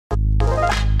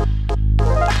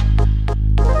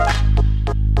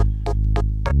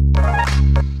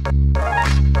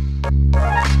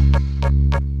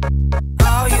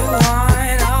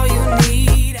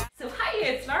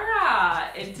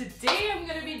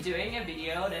doing a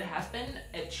video that has been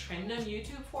a trend on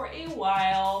YouTube for a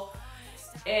while.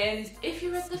 And if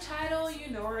you read the title,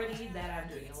 you know already that I'm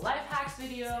doing a life hacks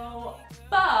video,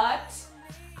 but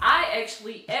I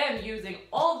actually am using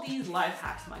all these life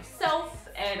hacks myself,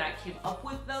 and I came up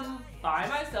with them by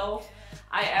myself.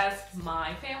 I asked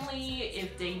my family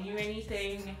if they knew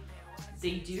anything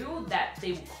they do that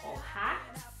they would call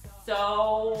hacks.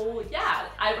 So yeah,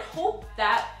 I hope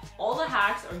that all the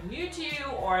hacks are new to you,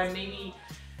 or maybe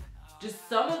just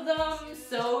some of them,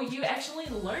 so you actually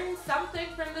learn something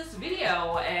from this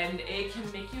video and it can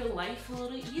make your life a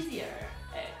little easier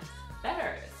and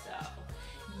better. So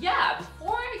yeah,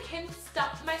 before I can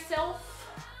stop myself,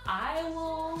 I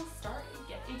will start and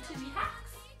get into the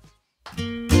hacks.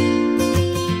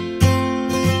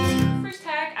 The first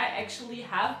hack I actually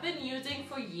have been using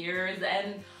for years,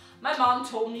 and my mom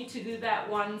told me to do that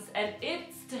once, and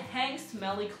it's to hang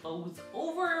smelly clothes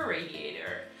over a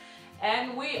radiator.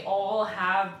 And we all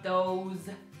have those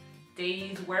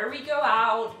days where we go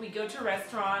out, we go to a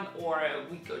restaurant, or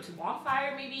we go to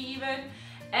bonfire maybe even,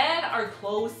 and our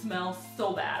clothes smell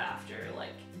so bad after.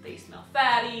 Like they smell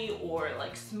fatty or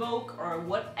like smoke or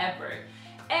whatever.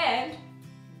 And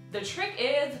the trick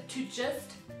is to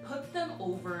just put them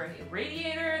over a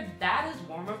radiator that is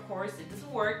warm, of course. It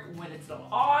doesn't work when it's not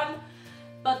on,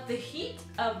 but the heat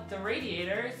of the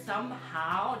radiator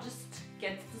somehow just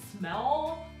gets the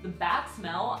smell, the bad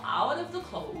smell out of the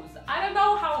clothes. I don't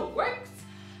know how it works.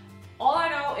 All I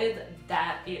know is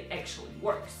that it actually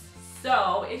works.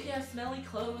 So if you have smelly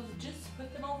clothes, just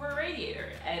put them over a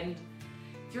radiator and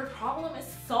your problem is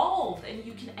solved, and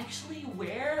you can actually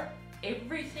wear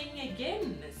everything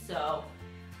again. So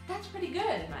that's pretty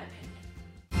good in my opinion.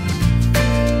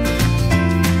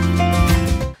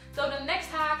 So the next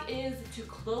hack is to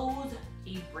close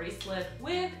a bracelet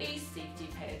with a safety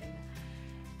pin.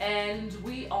 And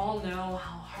we all know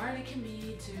how hard it can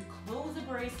be to close a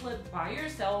bracelet by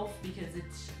yourself, because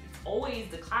it's always,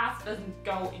 the clasp doesn't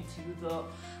go into the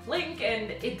link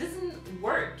and it doesn't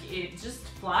work. It just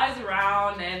flies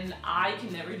around and I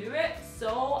can never do it.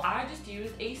 So I just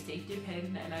use a safety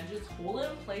pin and I just hold it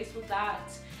in place with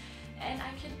that, and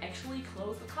I can actually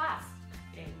close the clasp.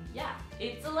 And yeah,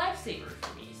 it's a lifesaver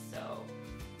for me, so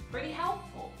pretty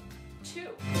helpful too.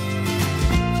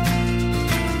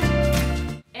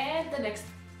 And the next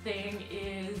thing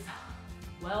is,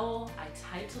 well, I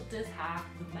titled this hack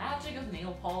The Magic of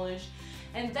Nail Polish,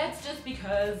 and that's just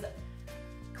because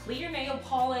clear nail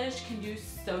polish can do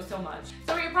so much.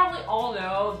 So you probably all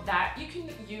know that you can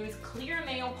use clear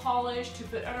nail polish to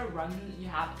put on a run you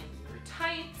have in your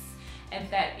tights, and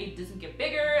that it doesn't get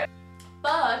bigger.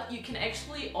 But you can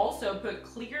actually also put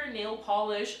clear nail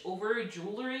polish over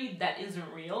jewelry that isn't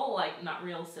real, like not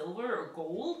real silver or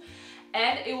gold,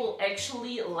 and it will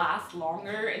actually last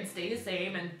longer and stay the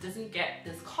same and doesn't get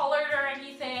discolored or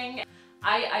anything.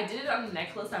 I did it on the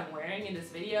necklace I'm wearing in this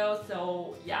video,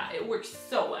 so yeah, it works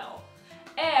so well.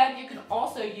 And you can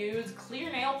also use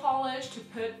clear nail polish to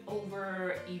put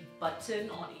over a button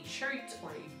on a shirt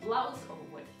or a blouse or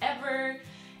whatever,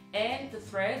 and the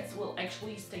threads will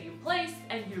actually stay in place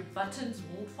and your buttons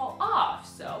won't fall off,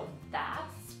 so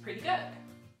that's pretty good.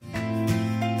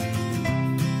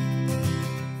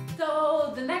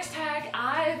 So the next hack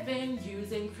I've been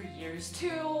using for years too,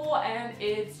 and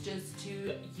it's just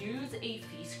to use a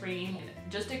face cream,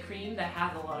 just a cream that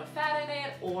has a lot of fat in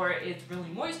it or it's really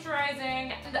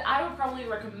moisturizing. And I would probably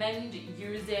recommend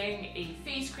using a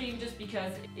face cream just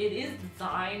because it is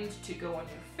designed to go on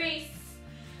your face.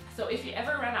 So if you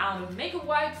ever run out of makeup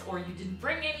wipes, or you didn't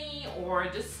bring any, or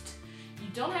just you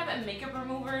don't have a makeup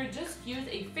remover, just use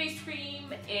a face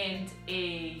cream and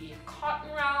a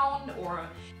cotton round, or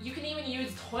you can even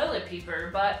use toilet paper,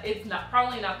 but it's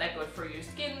probably not that good for your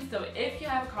skin. So if you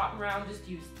have a cotton round, just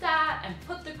use that and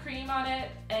put the cream on it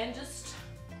and just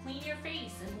clean your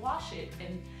face and wash it,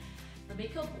 and the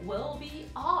makeup will be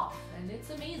off, and it's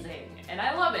amazing. And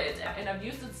I love it, and I've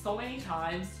used it so many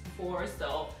times before,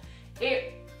 so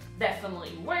it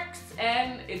definitely works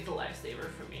and it's a lifesaver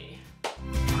for me.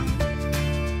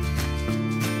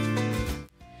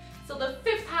 So the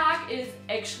fifth hack is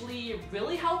actually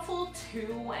really helpful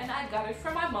too, and I got it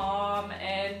from my mom,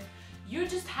 and you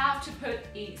just have to put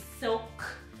a silk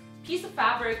piece of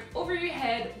fabric over your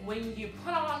head when you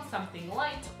put on something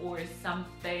light or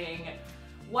something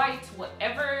white,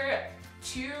 whatever,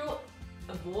 to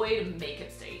avoid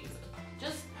makeup stains.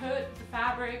 Just put the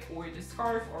fabric or the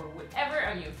scarf or whatever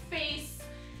on your face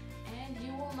and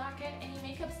you will not get any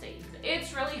makeup stains.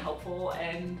 It's really helpful,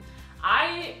 and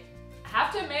I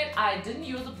have to admit I didn't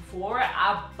use it before,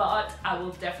 but I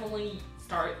will definitely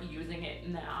start using it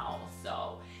now.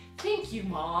 So Thank you,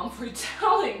 Mom, for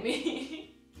telling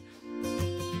me.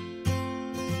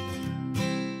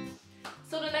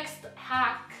 So the next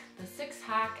hack, the sixth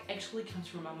hack, actually comes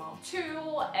from my mom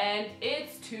too, and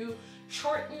it's to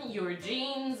shorten your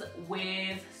jeans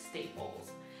with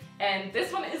staples. And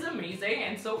this one is amazing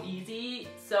and so easy.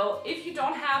 So if you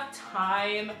don't have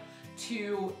time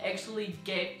to actually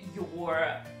get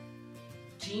your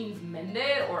jeans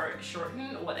mended or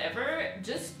shortened, whatever,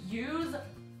 just use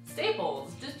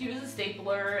staples. Just use a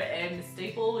stapler and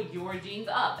staple your jeans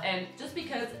up. And just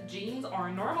because jeans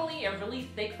are normally a really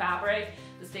thick fabric,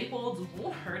 the staples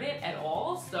won't hurt it at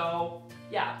all. So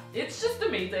yeah, it's just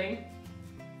amazing.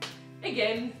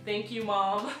 Again, thank you,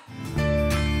 Mom.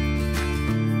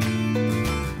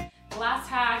 Last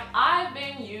hack I've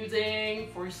been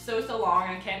using for so long,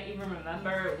 I can't even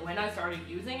remember when I started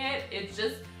using it. It's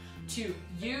just to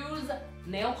use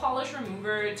nail polish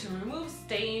remover to remove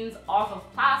stains off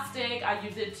of plastic. I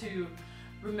use it to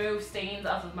remove stains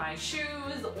off of my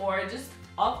shoes or just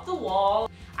off the wall.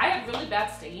 I had really bad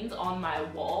stains on my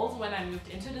walls when I moved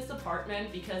into this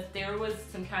apartment because there were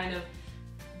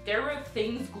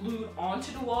things glued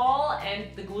onto the wall and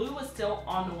the glue was still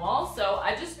on the wall, so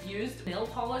I just used nail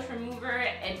polish remover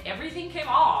and everything came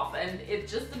off, and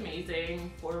it's just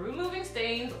amazing for removing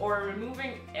stains or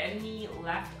removing any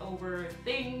leftover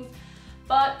things.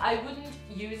 But I wouldn't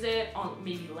use it on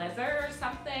maybe leather or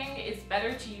something. It's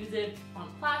better to use it on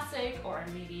plastic or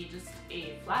maybe just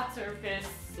a flat surface.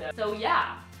 So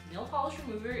yeah, nail polish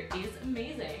remover is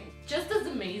amazing. Just as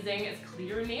amazing as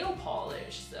clear nail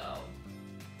polish. So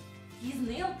these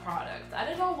nail products, I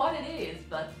don't know what it is,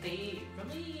 but they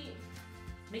really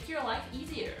make your life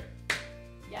easier.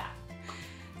 Yeah.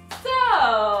 So,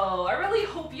 I really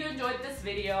hope you enjoyed this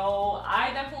video.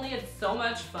 I definitely had so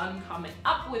much fun coming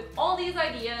up with all these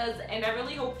ideas, and I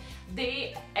really hope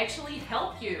they actually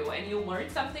help you and you learned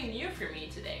something new from me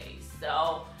today.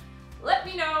 So, let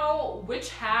me know which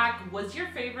hack was your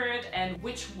favorite and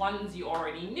which ones you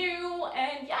already knew,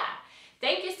 and yeah.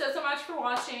 Thank you so much for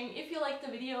watching. If you liked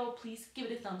the video, please give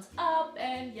it a thumbs up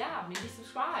and yeah, maybe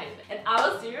subscribe. And I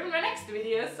will see you in my next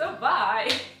video, so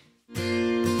bye!